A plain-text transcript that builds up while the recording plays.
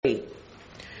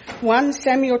1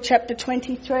 Samuel chapter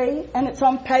 23, and it's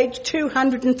on page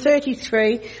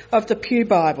 233 of the Pew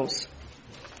Bibles.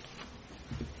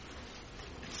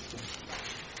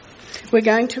 We're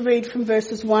going to read from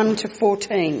verses 1 to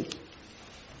 14.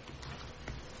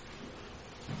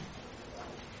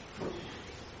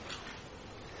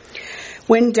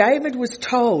 When David was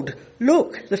told,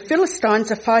 "Look, the Philistines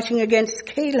are fighting against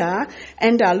Keilah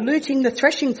and are looting the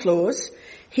threshing floors,"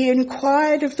 he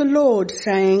inquired of the Lord,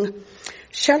 saying,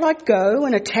 "Shall I go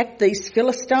and attack these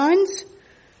Philistines?"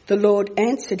 The Lord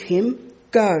answered him,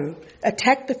 "Go,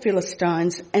 attack the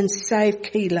Philistines and save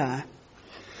Keilah."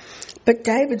 But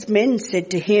David's men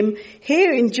said to him,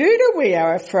 "Here in Judah we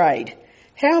are afraid.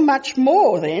 How much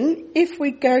more then if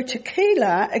we go to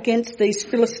Keilah against these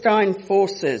Philistine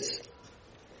forces?"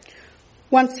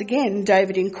 Once again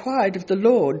David inquired of the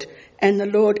Lord, and the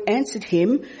Lord answered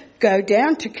him, "Go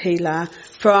down to Keilah,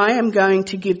 for I am going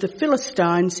to give the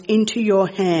Philistines into your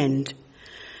hand."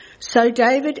 So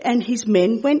David and his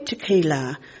men went to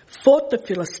Keilah, fought the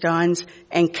Philistines,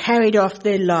 and carried off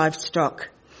their livestock.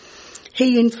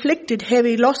 He inflicted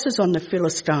heavy losses on the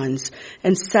Philistines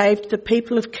and saved the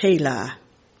people of Keilah.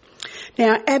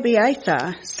 Now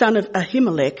Abiathar, son of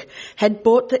Ahimelech, had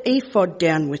brought the ephod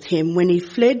down with him when he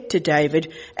fled to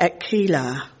David at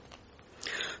Keilah.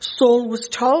 Saul was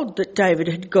told that David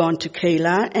had gone to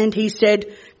Keilah, and he said,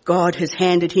 "God has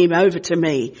handed him over to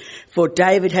me, for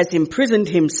David has imprisoned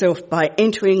himself by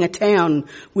entering a town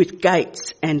with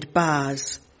gates and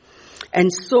bars."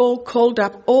 And Saul called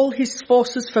up all his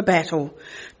forces for battle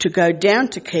to go down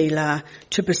to Keilah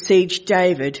to besiege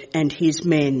David and his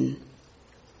men.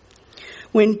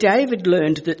 When David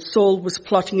learned that Saul was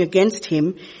plotting against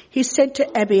him, he said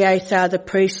to Abiathar the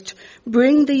priest,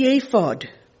 "Bring the ephod."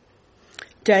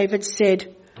 David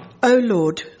said, "O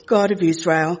Lord, God of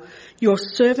Israel, your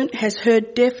servant has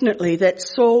heard definitely that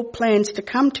Saul plans to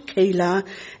come to Keilah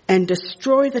and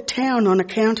destroy the town on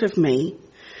account of me.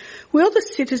 Will the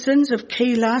citizens of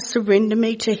Keilah surrender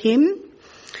me to him?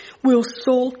 Will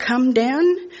Saul come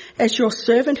down, as your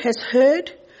servant has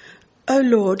heard? O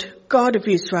Lord, God of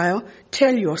Israel,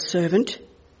 tell your servant."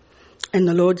 And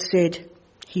the Lord said,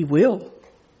 "He will."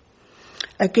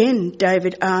 Again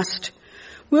David asked,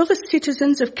 "Will the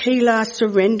citizens of Keilah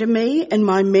surrender me and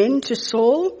my men to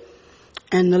Saul?"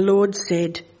 And the Lord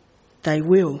said, "They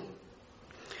will."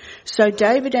 So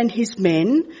David and his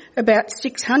men, about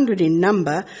 600 in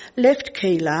number, left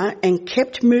Keilah and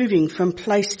kept moving from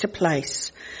place to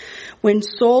place. When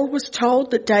Saul was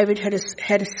told that David had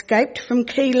escaped from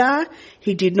Keilah,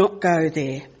 he did not go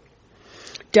there.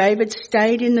 David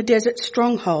stayed in the desert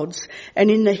strongholds and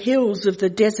in the hills of the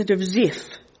desert of Ziph.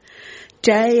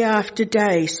 Day after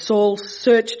day Saul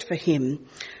searched for him,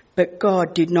 but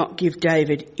God did not give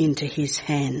David into his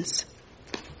hands.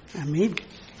 Amen.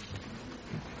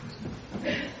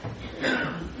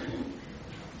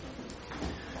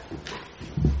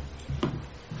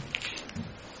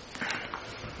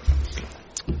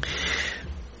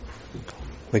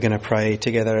 We're going to pray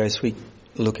together as we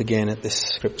look again at this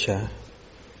scripture.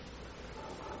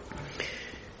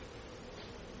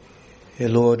 Dear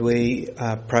Lord, we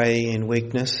pray in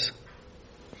weakness.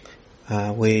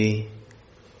 We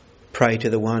pray to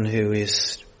the one who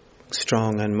is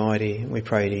strong and mighty. We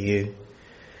pray to you.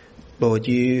 Lord,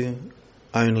 you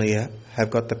only have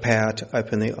got the power to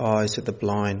open the eyes of the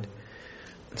blind.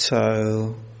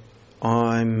 So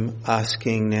I'm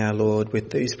asking now, Lord, with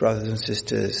these brothers and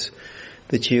sisters,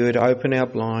 that you would open our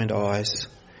blind eyes,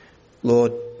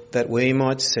 Lord, that we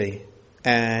might see,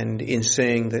 and in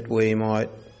seeing that we might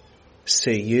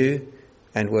see you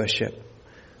and worship.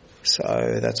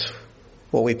 So that's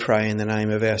what we pray in the name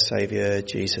of our Saviour,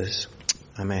 Jesus.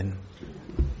 Amen.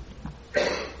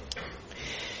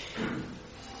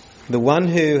 The one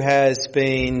who has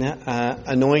been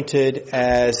anointed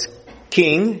as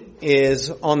king is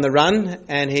on the run,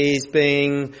 and he's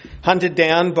being hunted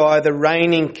down by the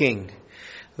reigning king.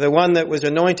 The one that was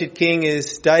anointed king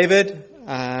is David.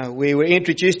 We were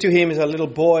introduced to him as a little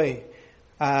boy,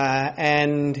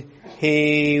 and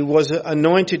he was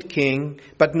anointed king,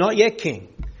 but not yet king.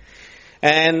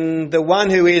 And the one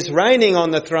who is reigning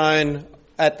on the throne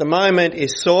at the moment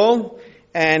is Saul,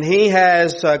 and he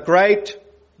has a great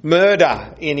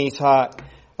murder in his heart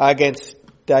against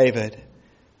David,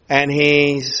 and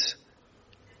he's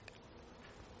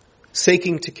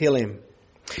seeking to kill him.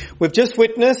 We've just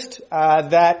witnessed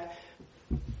that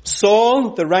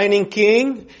Saul, the reigning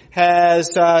king, has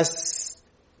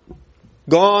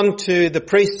gone to the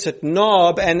priests at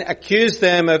Nob and accused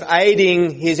them of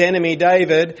aiding his enemy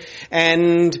David,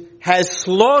 and has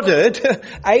slaughtered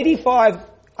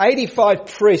 85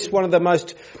 priests, one of the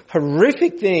most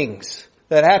horrific things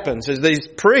that happens is these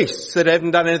priests that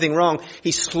haven't done anything wrong,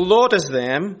 he slaughters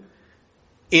them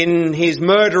in his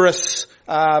murderous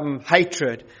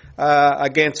hatred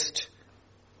against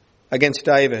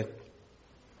David.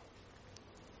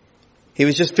 He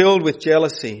was just filled with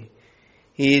jealousy.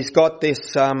 He's got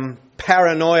this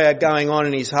paranoia going on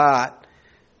in his heart,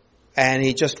 and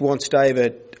he just wants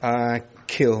David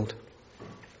killed.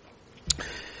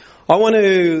 I want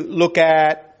to look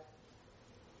at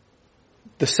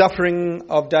the suffering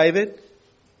of David.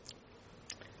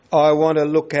 I want to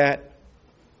look at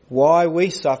why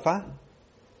we suffer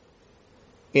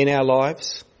in our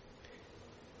lives.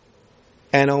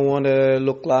 And I want to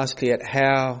look lastly at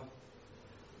how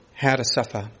to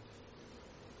suffer.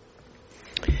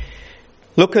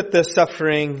 Look at the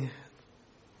suffering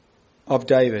of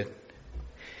David.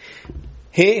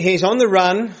 He's on the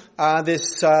run.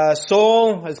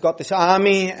 Saul has got this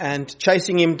army and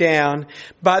chasing him down.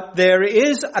 But there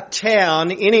is a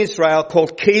town in Israel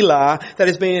called Keilah that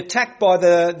has been attacked by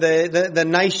the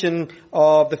nation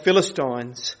of the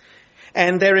Philistines.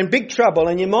 And they're in big trouble.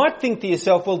 And you might think to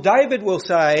yourself, well, David will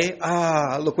say,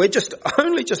 look, we're just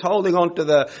holding on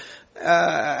to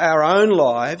our own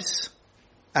lives.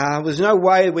 There's no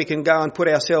way we can go and put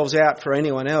ourselves out for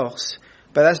anyone else.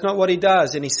 But that's not what he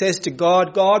does. And he says to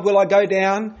God, God, will I go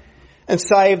down and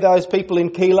save those people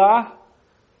in Keilah?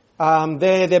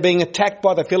 They're being attacked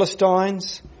by the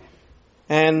Philistines.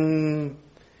 And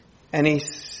he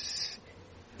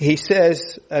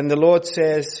says, and the Lord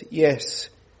says, yes,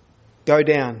 go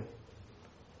down.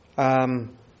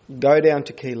 Go down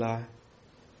to Keilah.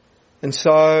 And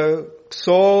so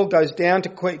Saul goes down to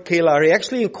Keilah. He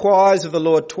actually inquires of the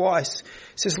Lord twice.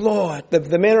 He says, Lord,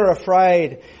 the men are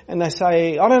afraid. And they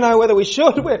say, I don't know whether we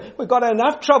should. We've got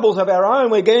enough troubles of our own.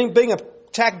 We're being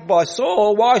attacked by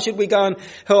Saul. Why should we go and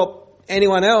help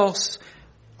anyone else?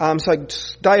 So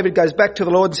David goes back to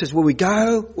the Lord and says, will we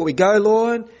go? Will we go,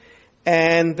 Lord?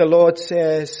 And the Lord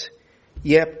says,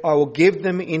 yep, I will give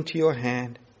them into your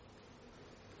hand.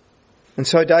 And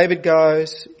so David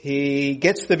goes, he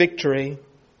gets the victory,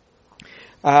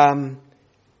 and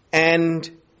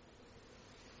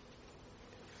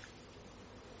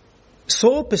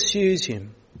Saul pursues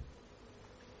him.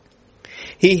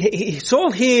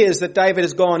 Saul hears that David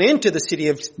has gone into the city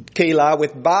of Keilah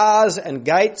with bars and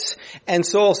gates, and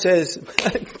Saul says,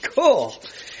 cool.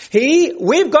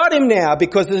 We've got him now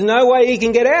because there's no way he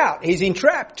can get out. He's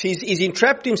entrapped. He's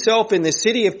entrapped himself in the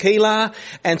city of Keilah,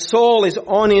 and Saul is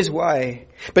on his way.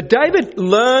 But David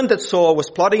learned that Saul was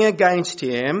plotting against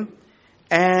him,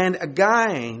 and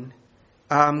again,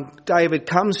 David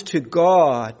comes to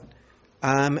God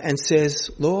and says,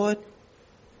 Lord,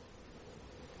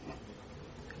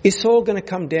 is Saul going to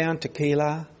come down to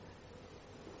Keilah?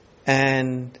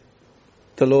 And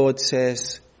the Lord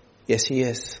says, yes, he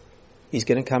is. He's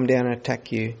going to come down and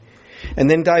attack you. And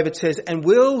then David says, and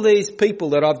will these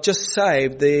people that I've just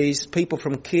saved, these people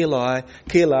from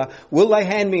Keilah, will they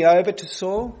hand me over to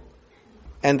Saul?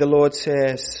 And the Lord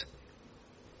says,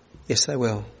 yes, they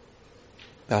will.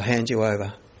 They'll hand you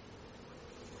over.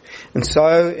 And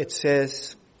so it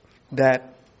says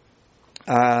that,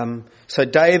 so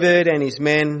David and his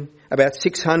men, about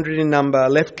 600 in number,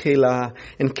 left Keilah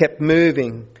and kept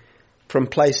moving from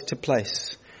place to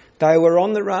place. They were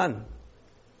on the run.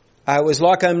 It was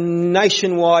like a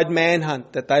nationwide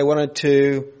manhunt that they wanted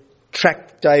to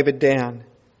track David down.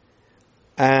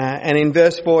 And in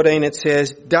verse 14 it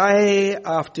says, day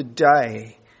after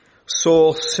day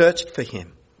Saul searched for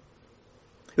him.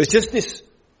 It was just this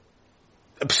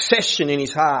obsession in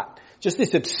his heart, just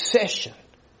this obsession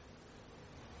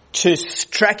to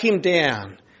track him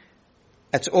down.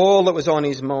 That's all that was on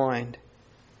his mind.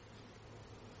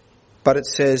 But it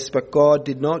says, but God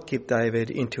did not give David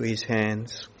into his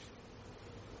hands.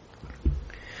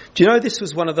 Do you know this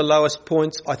was one of the lowest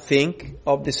points, I think,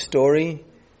 of this story?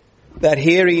 That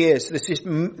here he is.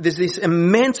 There's this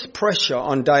immense pressure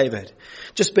on David.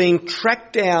 Just being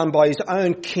tracked down by his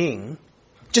own king.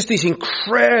 Just this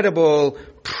incredible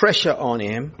pressure on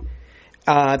him.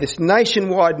 This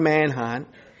nationwide manhunt.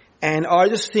 And I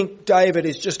just think David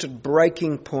is just at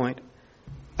breaking point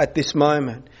at this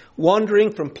moment.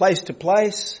 Wandering from place to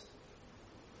place.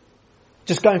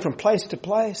 Just going from place to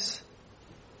place.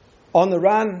 On the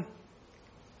run.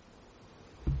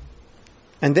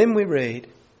 And then we read,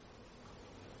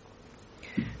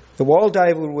 that while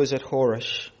David was at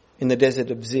Horesh in the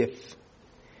desert of Ziph,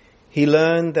 he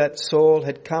learned that Saul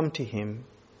had come to him.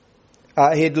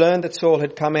 He had learned that Saul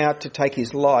had come out to take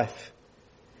his life.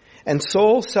 And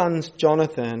Saul's son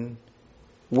Jonathan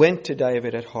went to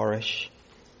David at Horesh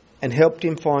and helped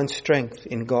him find strength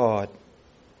in God.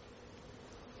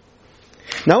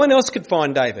 No one else could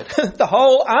find David. The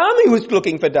whole army was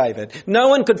looking for David. No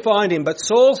one could find him, but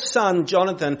Saul's son,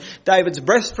 Jonathan, David's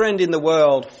best friend in the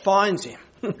world, finds him.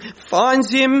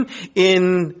 Finds him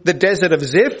in the desert of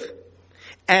Ziph,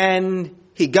 and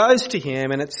he goes to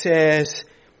him, and it says,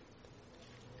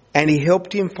 and he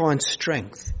helped him find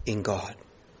strength in God.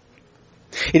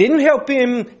 He didn't help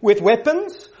him with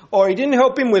weapons, or he didn't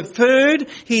help him with food.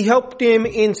 He helped him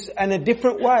in a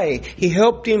different way. He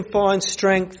helped him find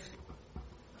strength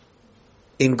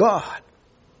in God.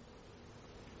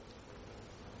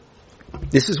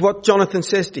 This is what Jonathan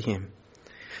says to him.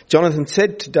 Jonathan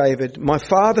said to David, "My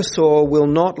father Saul will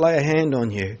not lay a hand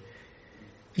on you.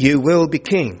 You will be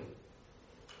king,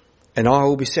 and I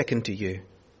will be second to you.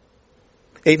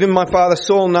 Even my father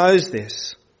Saul knows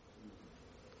this."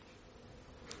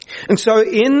 And so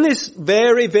in this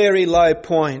very, very low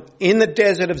point, in the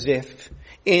desert of Ziph,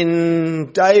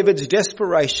 in David's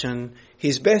desperation,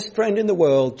 his best friend in the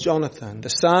world, Jonathan, the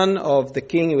son of the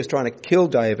king who was trying to kill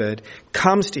David,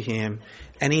 comes to him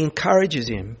and he encourages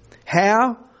him.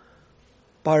 How?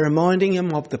 By reminding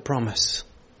him of the promise.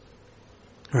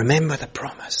 Remember the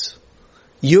promise.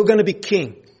 You're going to be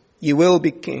king. You will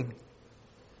be king.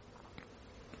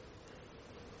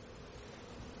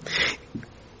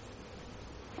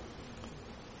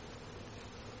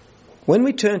 When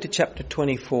we turn to chapter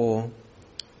 24,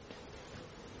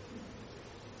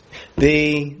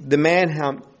 the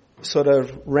manhunt sort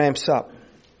of ramps up.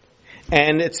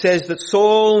 And it says that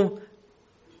Saul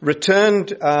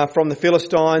returned from the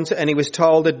Philistines, and he was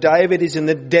told that David is in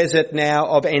the desert now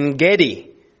of En-Gedi.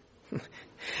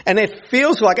 And it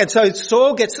feels like, and so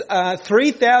Saul gets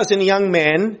 3,000 young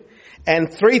men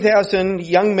and 3,000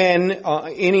 young men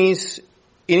in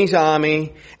his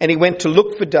army, and he went to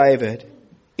look for David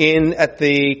at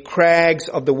the crags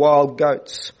of the wild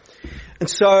goats. And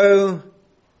so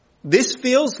this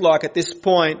feels like at this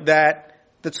point that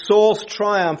Saul's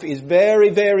triumph is very,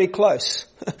 very close.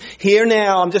 Here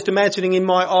now, I'm just imagining in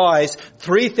my eyes,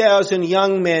 3,000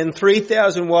 young men,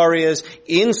 3,000 warriors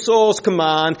in Saul's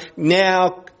command, now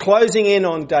closing in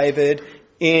on David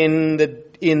in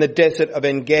the desert of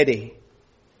En-Gedi.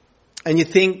 And you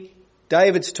think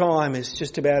David's time is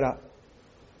just about up.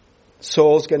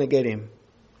 Saul's going to get him.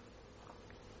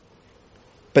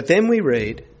 But then we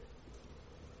read,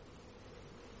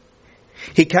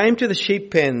 he came to the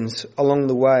sheep pens along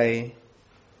the way.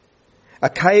 A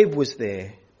cave was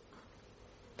there.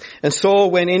 And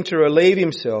Saul went in to relieve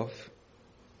himself.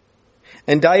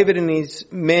 And David and his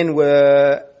men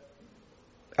were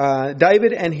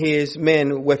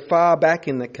far back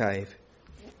in the cave.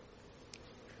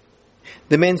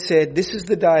 The men said, "This is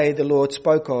the day the Lord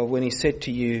spoke of when he said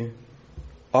to you,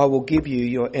 I will give you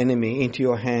your enemy into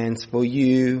your hands for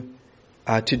you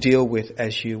to deal with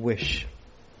as you wish."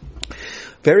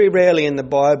 Very rarely in the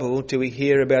Bible do we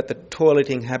hear about the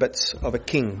toileting habits of a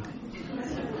king.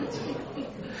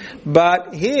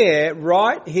 But here,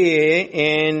 right here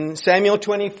in Samuel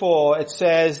 24, it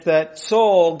says that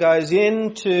Saul goes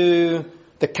into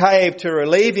the cave to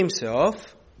relieve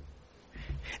himself.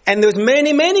 And there's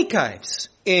many, many caves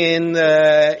in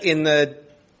the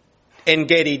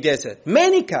En-Gedi desert.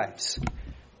 Many caves.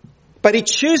 But he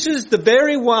chooses the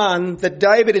very one that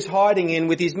David is hiding in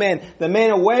with his men. The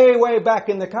men are way, way back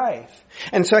in the cave.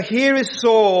 And so here is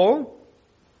Saul,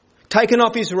 taken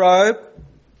off his robe,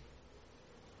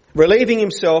 relieving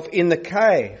himself in the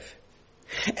cave.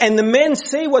 And the men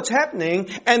see what's happening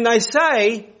and they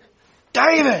say,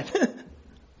 "David,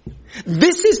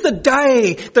 this is the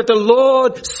day that the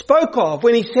Lord spoke of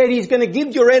when he said he's going to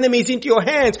give your enemies into your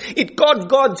hands. It got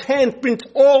God's handprint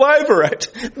all over it.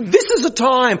 This is the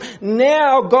time.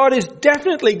 Now God is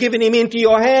definitely giving him into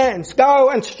your hands. Go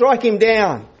and strike him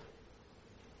down."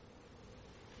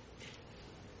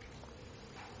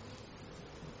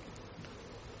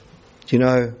 Do you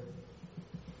know,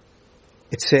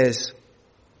 it says,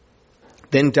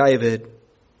 then David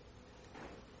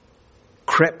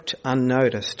crept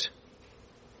unnoticed.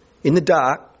 In the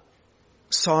dark,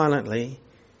 silently,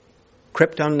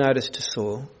 crept unnoticed to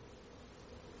Saul.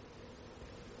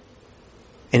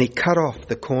 And he cut off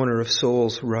the corner of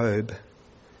Saul's robe.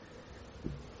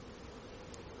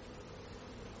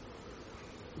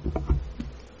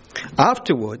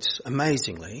 Afterwards,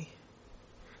 amazingly,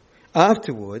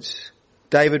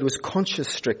 David was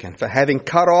conscience-stricken for having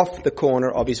cut off the corner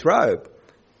of his robe.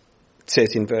 It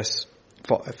says in verse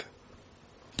 5.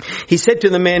 He said to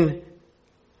the men,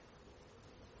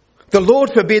 "The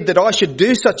Lord forbid that I should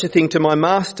do such a thing to my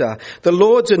master, the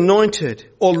Lord's anointed,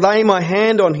 or lay my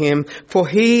hand on him, for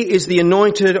he is the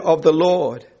anointed of the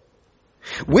Lord."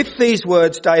 With these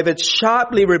words, David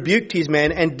sharply rebuked his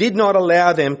men and did not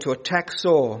allow them to attack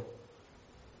Saul.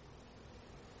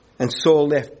 And Saul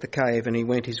left the cave and he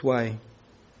went his way.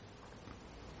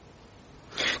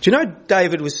 Do you know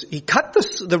David he cut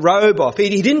the robe off.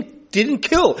 He didn't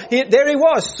kill. There he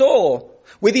was, Saul,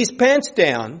 with his pants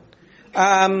down.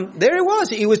 There he was.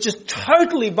 He was just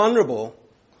totally vulnerable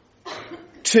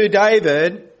to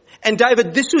David. And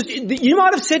David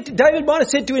might have said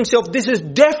to himself, this is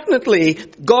definitely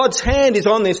God's hand is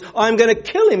on this. I'm going to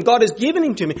kill him. God has given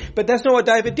him to me. But that's not what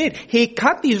David did. He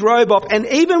cut his robe off. And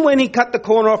even when he cut the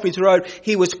corner off his robe,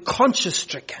 he was conscience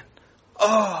stricken.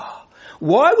 Oh,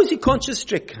 why was he conscience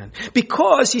stricken?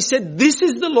 Because he said, this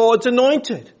is the Lord's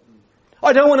anointed.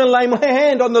 I don't want to lay my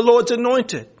hand on the Lord's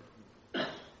anointed.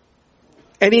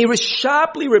 And he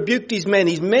sharply rebuked his men.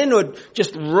 His men were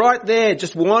just right there,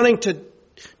 just wanting to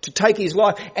take his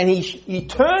life. And he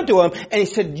turned to him and he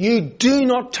said, you do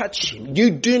not touch him.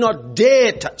 You do not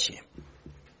dare touch him.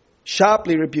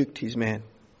 Sharply rebuked his man.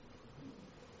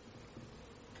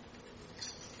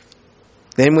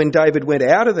 Then when David went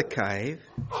out of the cave,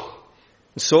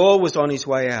 Saul was on his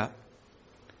way out.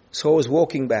 Saul was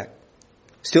walking back.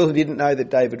 Still he didn't know that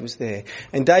David was there.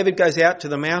 And David goes out to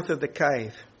the mouth of the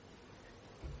cave.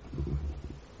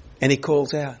 And he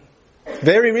calls out.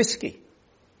 Very risky.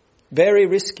 Very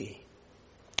risky.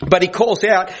 But he calls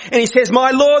out and he says,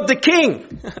 my Lord the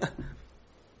King.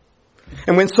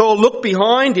 And when Saul looked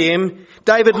behind him,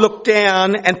 David looked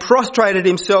down and prostrated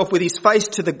himself with his face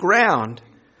to the ground.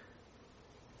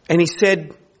 And he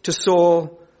said to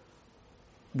Saul,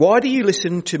 why do you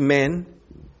listen to men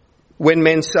when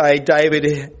men say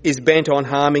David is bent on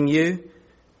harming you?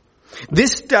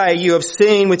 This day you have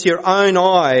seen with your own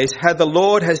eyes how the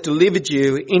Lord has delivered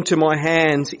you into my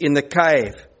hands in the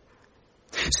cave.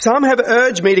 Some have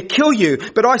urged me to kill you,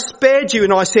 but I spared you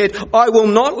and I said, I will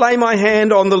not lay my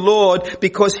hand on the Lord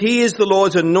because he is the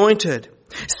Lord's anointed.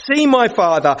 See, my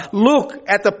father, look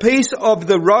at the piece of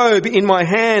the robe in my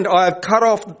hand. I have cut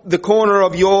off the corner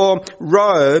of your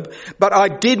robe, but I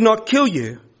did not kill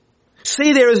you.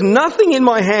 See, there is nothing in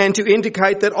my hand to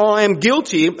indicate that I am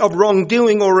guilty of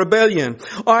wrongdoing or rebellion.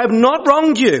 I have not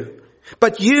wronged you,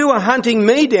 but you are hunting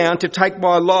me down to take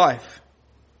my life.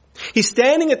 He's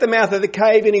standing at the mouth of the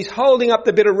cave and he's holding up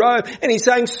the bit of robe and he's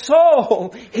saying,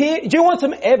 Saul, here, do you want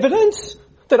some evidence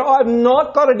that I've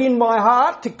not got it in my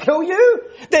heart to kill you?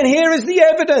 Then here is the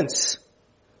evidence.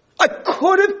 I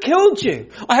could have killed you.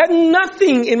 I had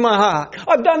nothing in my heart.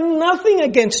 I've done nothing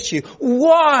against you.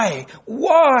 Why?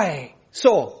 Why,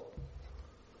 Saul?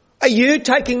 Are you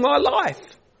taking my life?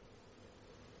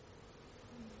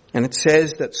 And it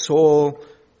says that Saul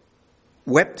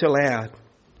wept aloud.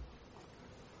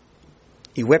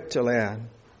 He wept aloud.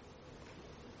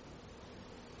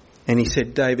 And he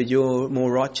said, David, you're more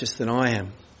righteous than I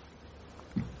am.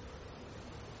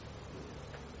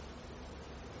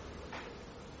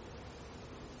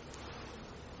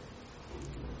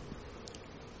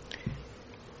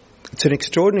 It's an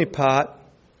extraordinary part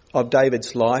of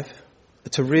David's life.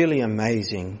 It's a really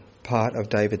amazing part of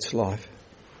David's life.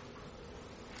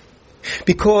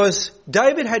 Because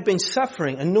David had been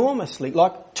suffering enormously,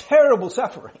 like terrible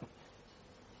suffering.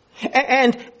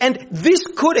 And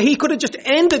he could have just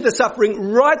ended the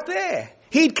suffering right there.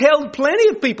 He'd killed plenty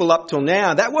of people up till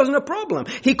now. That wasn't a problem.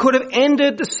 He could have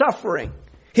ended the suffering,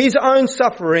 his own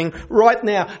suffering right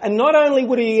now. And not only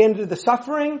would he end the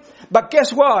suffering, but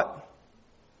guess what?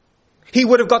 He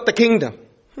would have got the kingdom.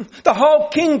 The whole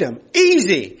kingdom,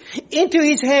 easy, into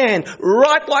his hand,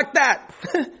 right like that.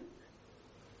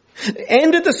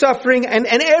 Ended the suffering and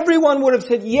everyone would have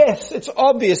said, yes, it's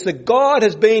obvious that God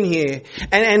has been here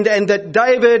and that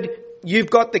David, you've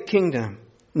got the kingdom.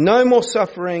 No more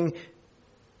suffering.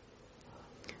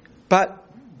 But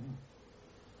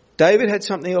David had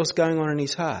something else going on in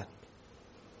his heart.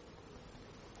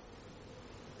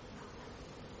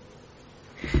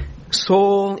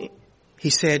 Saul, he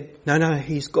said, no,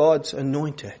 he's God's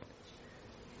anointed.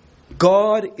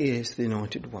 God is the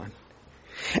anointed one.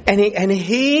 And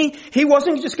he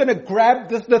wasn't just going to grab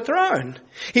the throne.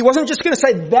 He wasn't just going to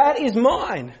say, that is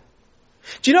mine.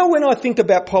 Do you know, when I think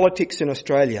about politics in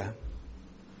Australia,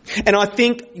 and I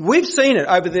think we've seen it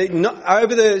over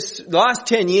the last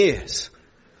 10 years,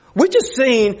 we've just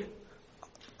seen,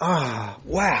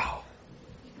 wow.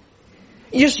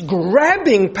 Just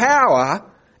grabbing power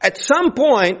at some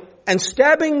point and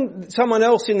stabbing someone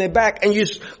else in their back, and you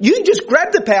just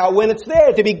grab the power when it's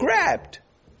there to be grabbed.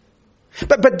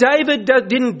 But David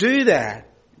didn't do that.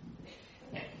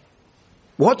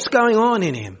 What's going on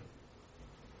in him?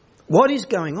 What is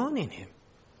going on in him?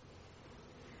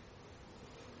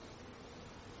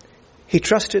 He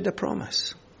trusted the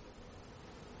promise.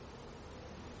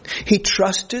 He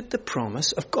trusted the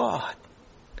promise of God.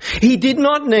 He did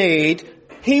not need,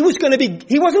 he wasn't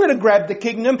going to grab the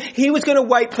kingdom. He was going to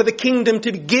wait for the kingdom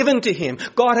to be given to him.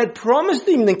 God had promised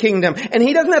him the kingdom, and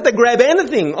he doesn't have to grab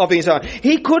anything of his own.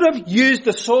 He could have used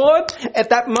the sword at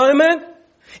that moment.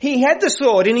 He had the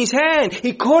sword in his hand.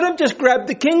 He could have just grabbed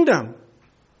the kingdom.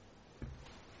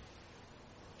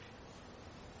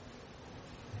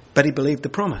 But he believed the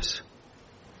promise.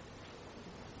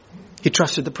 He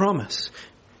trusted the promise.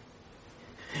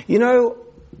 You know,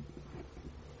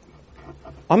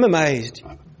 I'm amazed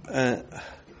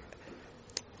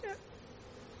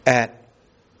at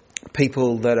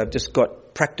people that have just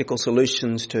got practical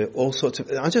solutions to all sorts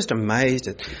of... I'm just amazed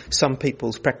at some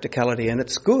people's practicality, and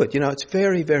it's good. You know, it's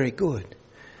very, very good.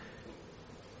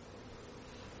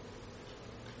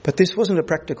 But this wasn't a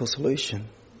practical solution.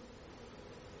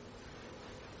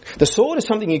 The sword is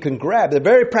something you can grab. They're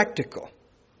very practical.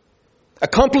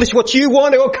 Accomplish what you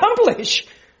want to accomplish.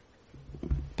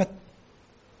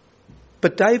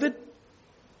 But David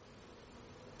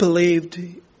believed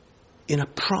in a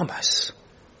promise.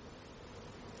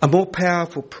 A more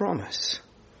powerful promise.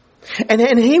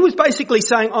 And he was basically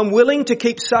saying, I'm willing to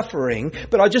keep suffering,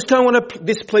 but I just don't want to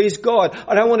displease God.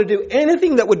 I don't want to do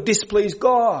anything that would displease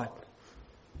God.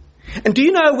 And do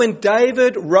you know when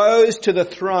David rose to the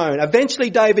throne,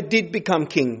 eventually David did become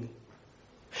king.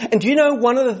 And do you know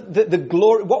one of the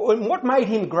glory, what made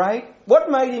him great?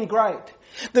 What made him great?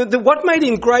 What made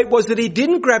him great was that he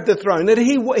didn't grab the throne, that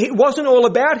it wasn't all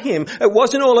about him. It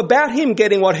wasn't all about him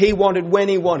getting what he wanted when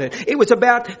he wanted. It was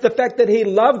about the fact that he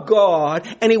loved God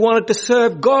and he wanted to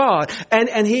serve God,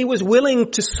 and he was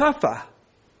willing to suffer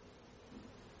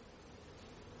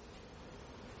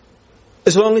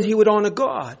as long as he would honour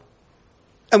God.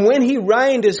 And when he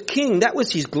reigned as king, that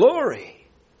was his glory.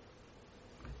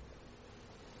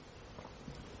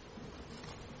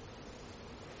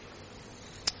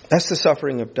 That's the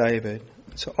suffering of David.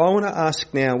 So I want to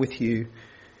ask now with you,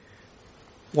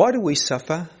 why do we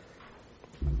suffer?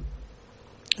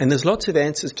 And there's lots of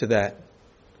answers to that.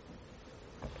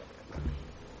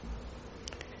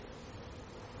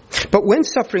 But when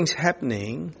suffering's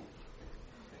happening,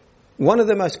 one of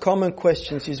the most common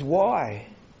questions is why?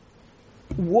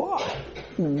 Why?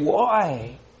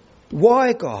 Why?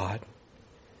 Why, God?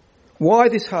 Why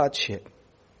this hardship?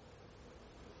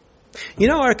 You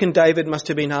know, I reckon David must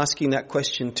have been asking that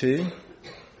question too.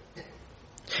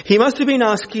 He must have been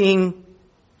asking,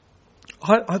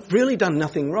 I've really done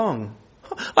nothing wrong.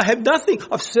 I have nothing.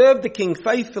 I've served the king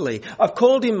faithfully. I've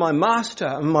called him my master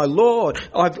and my Lord.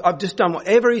 I've just done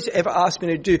whatever he's ever asked me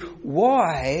to do.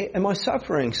 Why am I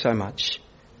suffering so much?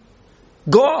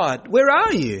 God, where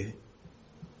are you?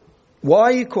 Why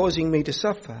are you causing me to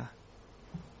suffer?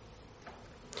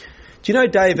 Do you know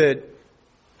David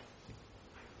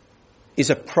is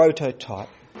a prototype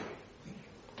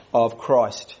of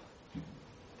Christ?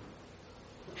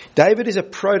 David is a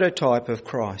prototype of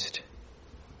Christ.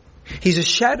 He's a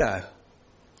shadow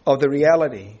of the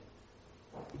reality.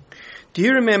 Do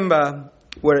you remember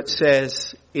where it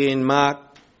says in Mark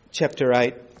chapter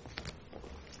 8?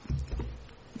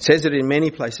 It says it in many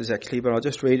places actually, but I'll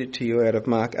just read it to you out of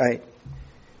Mark 8.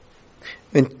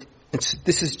 And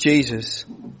this is Jesus.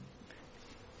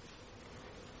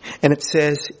 And it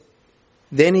says,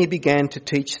 then he began to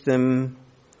teach them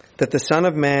that the Son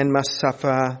of Man must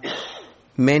suffer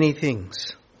many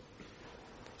things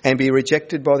and be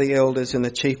rejected by the elders and the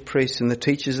chief priests and the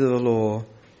teachers of the law,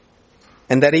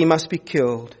 and that he must be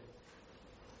killed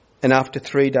and after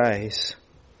 3 days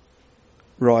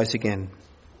rise again.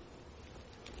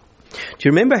 Do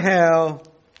you remember how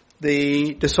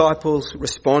the disciples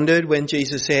responded when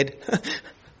Jesus said,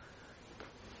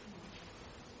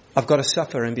 I've got to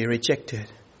suffer and be rejected?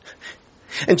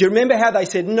 And do you remember how they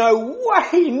said, no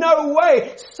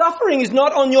way, suffering is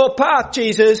not on your path,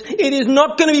 Jesus. It is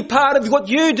not going to be part of what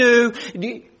you do.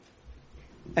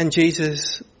 And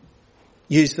Jesus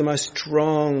used the most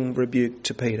strong rebuke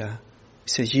to Peter. He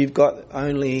says, you've got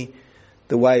only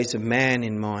the ways of man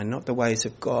in mind, not the ways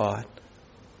of God.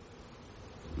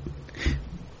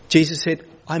 Jesus said,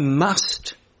 I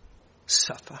must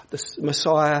suffer. The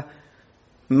Messiah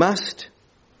must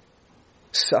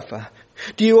suffer.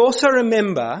 Do you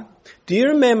remember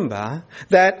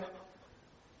that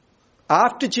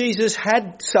after Jesus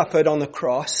had suffered on the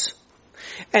cross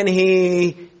and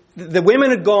the women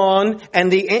had gone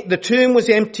and the tomb was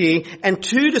empty and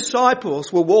 2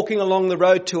 disciples were walking along the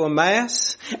road to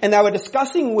Emmaus and they were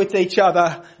discussing with each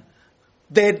other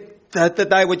that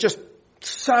they were just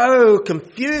so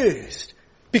confused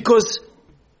because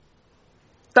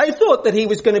They thought that he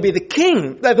was going to be the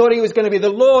king. They thought he was going to be the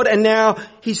Lord, and now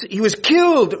he was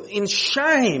killed in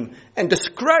shame and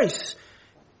disgrace.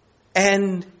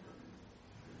 And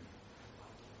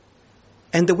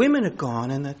the women had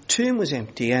gone, and the tomb was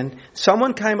empty, and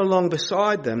someone came along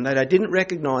beside them that I didn't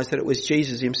recognise that it was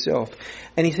Jesus himself.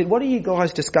 And he said, "What are you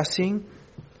guys discussing?"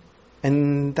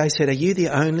 And they said, "Are you the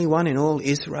only one in all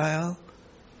Israel?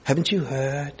 Haven't you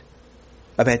heard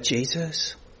about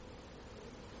Jesus?"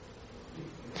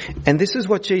 And this is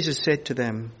what Jesus said to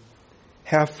them: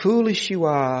 "How foolish you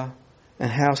are,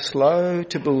 and how slow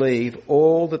to believe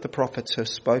all that the prophets have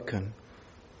spoken.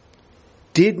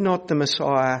 Did not the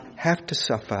Messiah have to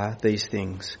suffer these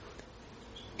things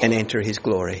and enter his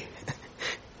glory?"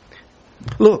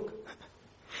 Look,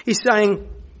 he's saying,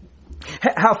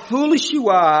 how foolish you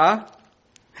are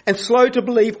and slow to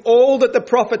believe all that the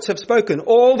prophets have spoken.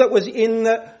 All that was in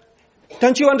the...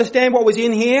 Don't you understand what was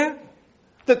in here?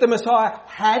 That the Messiah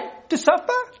had to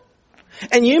suffer?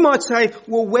 And you might say,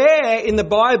 well, where in the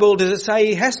Bible does it say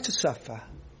he has to suffer?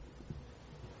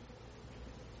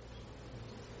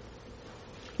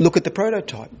 Look at the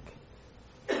prototype.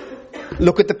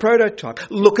 Look at the prototype.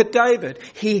 Look at David.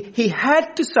 He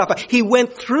had to suffer. He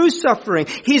went through suffering.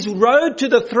 His road to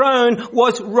the throne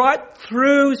was right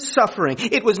through suffering.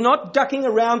 It was not ducking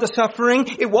around the suffering.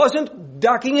 It wasn't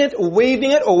ducking it or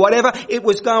weaving it or whatever. It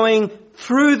was going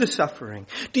through the suffering.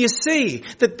 Do you see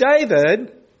that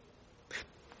David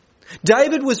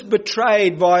was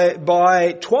betrayed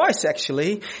by twice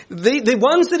actually. The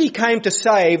ones that he came to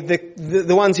save,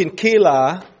 the ones in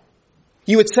Keilah,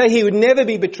 you would say he would never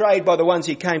be betrayed by the ones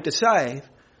he came to save.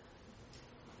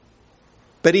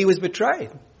 But he was betrayed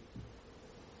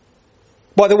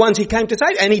by the ones he came to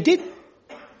save, and he did.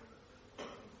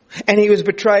 And he was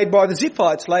betrayed by the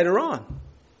Ziphites later on.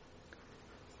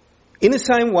 In the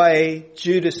same way,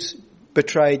 Judas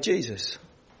betrayed Jesus.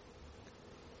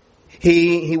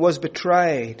 He was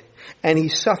betrayed and he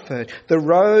suffered. The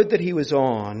road that he was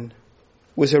on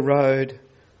was a road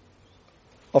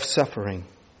of suffering.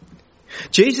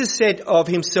 Jesus said of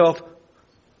himself,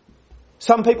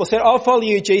 some people said, "I'll follow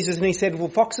you, Jesus." And he said, "Well,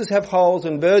 foxes have holes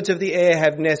and birds of the air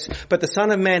have nests, but the Son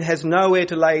of Man has nowhere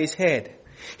to lay his head."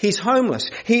 He's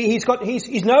homeless. He's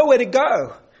nowhere to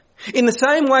go. In the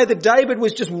same way that David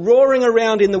was just roaring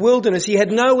around in the wilderness, he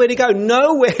had nowhere to go,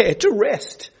 nowhere to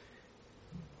rest.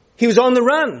 He was on the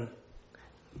run.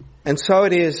 And so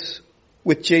it is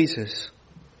with Jesus.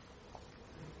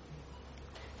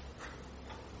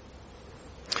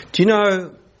 Do you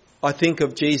know, I think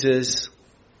of Jesus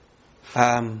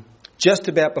just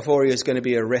about before he was going to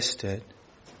be arrested,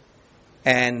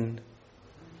 and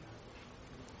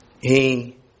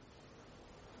his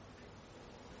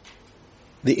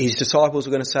disciples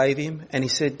were going to save him, and he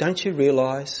said, "Don't you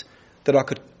realise that I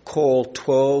could call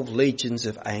 12 legions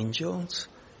of angels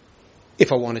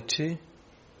if I wanted to?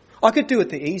 I could do it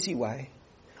the easy way.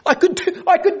 I could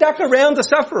duck around the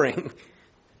suffering.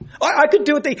 I could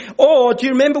do it or do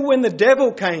you remember when the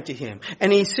devil came to him?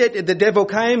 And the devil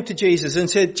came to Jesus and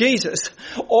said, "Jesus,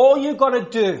 all you've got to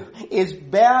do is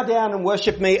bow down and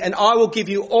worship me, and I will give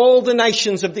you all the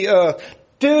nations of the earth.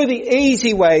 Do the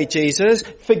easy way, Jesus.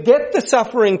 Forget the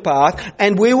suffering path,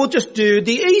 and we will just do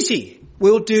the easy.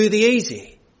 We'll do the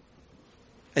easy."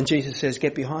 And Jesus says,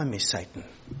 "Get behind me, Satan.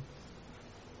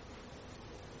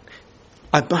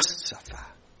 I must suffer.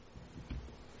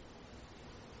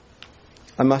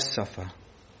 I must suffer."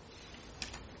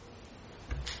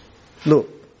 Look,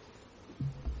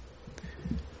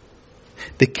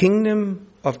 the kingdom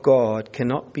of God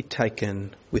cannot be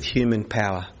taken with human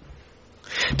power.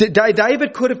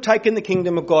 David could have taken the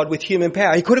kingdom of God with human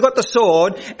power. He could have got the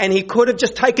sword and he could have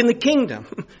just taken the kingdom.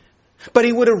 But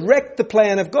he would have wrecked the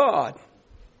plan of God.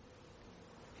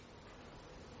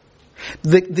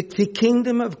 The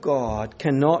kingdom of God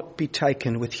cannot be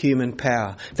taken with human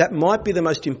power. That might be the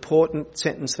most important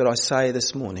sentence that I say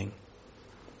this morning.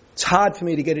 It's hard for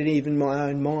me to get it even in my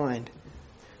own mind.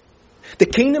 The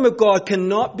kingdom of God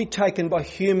cannot be taken by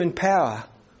human power.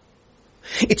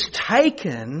 It's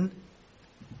taken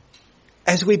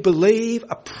as we believe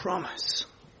a promise.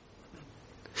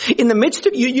 In the midst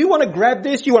of you want to grab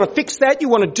this, you want to fix that, you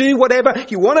want to do whatever,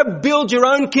 you want to build your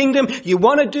own kingdom, you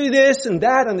want to do this and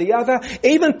that and the other.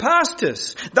 Even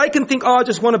pastors, they can think, I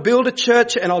just want to build a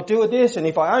church and I'll do this, and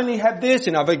if I only have this,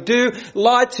 and if I do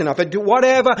lights, and if I do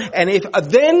whatever, and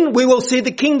then we will see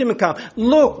the kingdom come.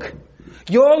 Look,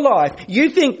 your life,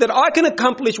 you think that I can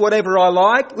accomplish whatever I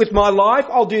like with my life.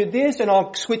 I'll do this and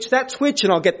I'll switch that switch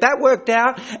and I'll get that worked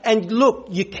out. And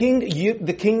look, the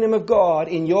kingdom of God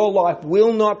in your life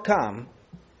will not come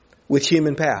with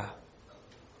human power.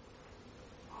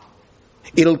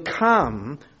 It'll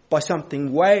come by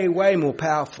something way, way more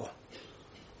powerful.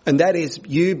 And that is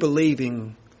you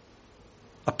believing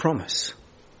a promise.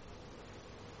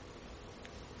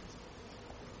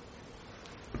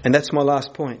 And that's my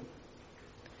last point.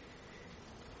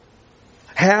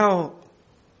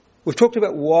 We've talked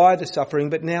about why the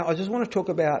suffering, but now I just want to talk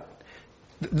about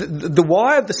the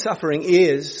why of the suffering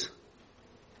is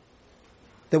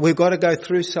that we've got to go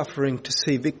through suffering to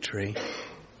see victory.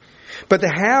 But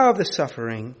the how of the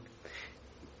suffering,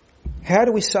 how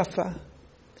do we suffer?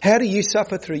 How do you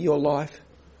suffer through your life?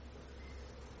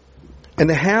 And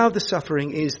the how of the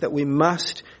suffering is that we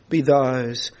must be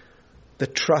those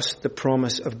that trust the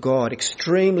promise of God.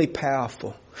 Extremely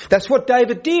powerful. That's what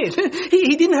David did.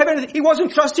 He didn't have anything. He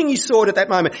wasn't trusting his sword at that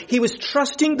moment. He was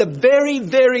trusting the very,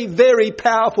 very, very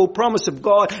powerful promise of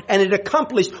God, and it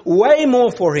accomplished way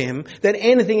more for him than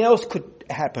anything else could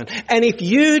happen. And if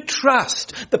you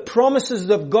trust the promises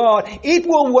of God, it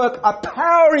will work a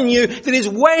power in you that is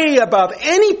way above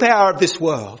any power of this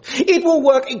world. It will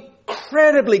work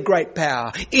incredibly great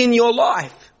power in your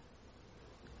life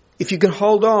if you can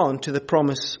hold on to the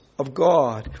promise of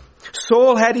God.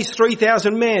 Saul had his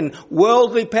 3,000 men,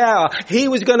 worldly power. He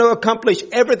was going to accomplish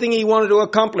everything he wanted to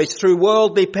accomplish through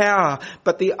worldly power.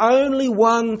 But the only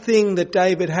one thing that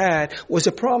David had was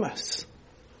a promise.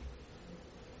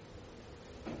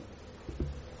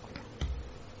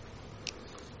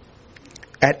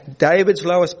 At David's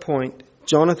lowest point,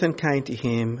 Jonathan came to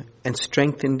him and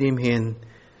strengthened him in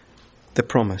the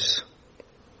promise.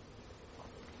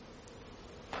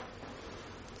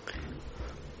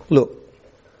 Look,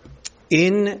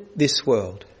 in this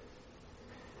world,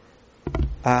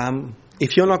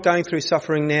 if you're not going through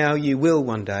suffering now, you will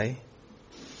one day.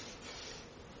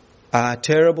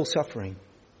 Terrible suffering.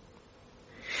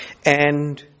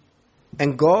 And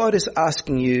God is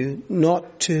asking you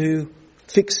not to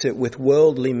fix it with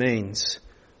worldly means,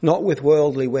 not with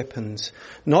worldly weapons,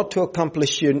 not to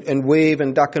accomplish and weave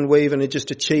and duck and weave and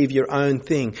just achieve your own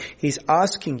thing. He's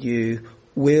asking you,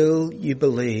 will you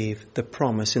believe the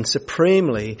promise, and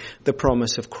supremely the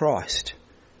promise of Christ,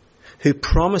 who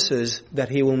promises that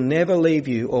he will never leave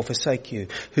you or forsake you,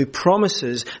 who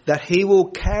promises that he will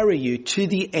carry you to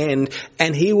the end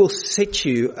and he will set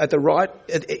you at the right,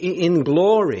 in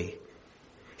glory.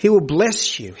 He will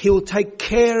bless you. He will take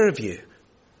care of you.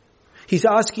 He's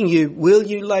asking you, will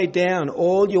you lay down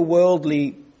all your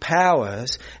worldly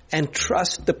powers and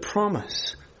trust the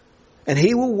promise? And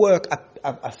he will work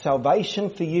a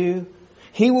salvation for you.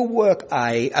 He will work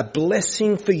a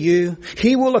blessing for you.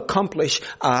 He will accomplish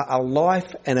a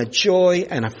life and a joy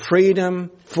and a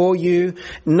freedom for you,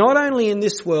 not only in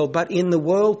this world, but in the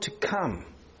world to come.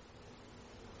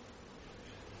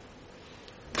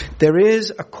 There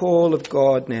is a call of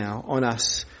God now on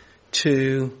us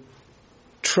to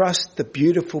trust the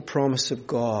beautiful promise of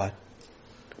God,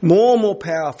 more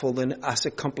powerful than us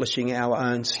accomplishing our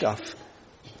own stuff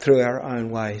through our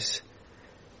own ways.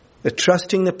 But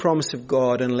trusting the promise of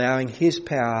God and allowing his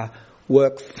power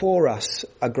work for us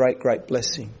a great, great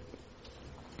blessing.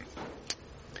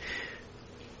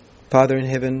 Father in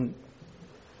heaven,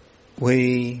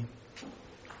 we're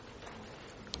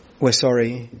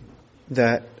sorry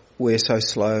that we're so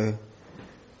slow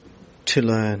to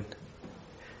learn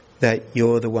that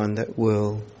you're the one that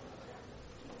will,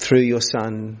 through your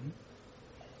Son,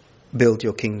 build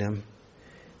your kingdom.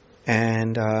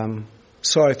 And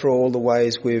sorry for all the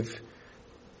ways we've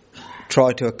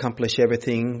tried to accomplish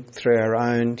everything through our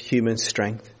own human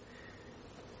strength.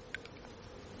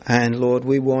 And Lord,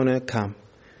 we want to come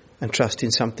and trust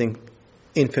in something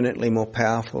infinitely more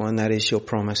powerful, and that is your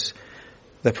promise,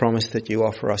 the promise that you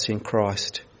offer us in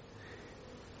Christ,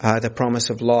 the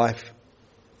promise of life,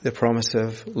 the promise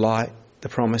of light, the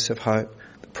promise of hope,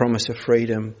 the promise of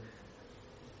freedom.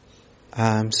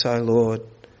 So Lord,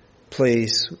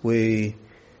 please, we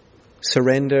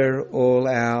surrender all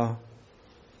our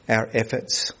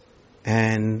efforts,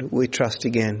 and we trust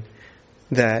again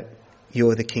that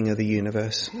you're the King of the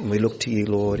universe. And we look to you,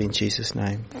 Lord, in Jesus'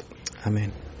 name.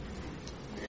 Amen.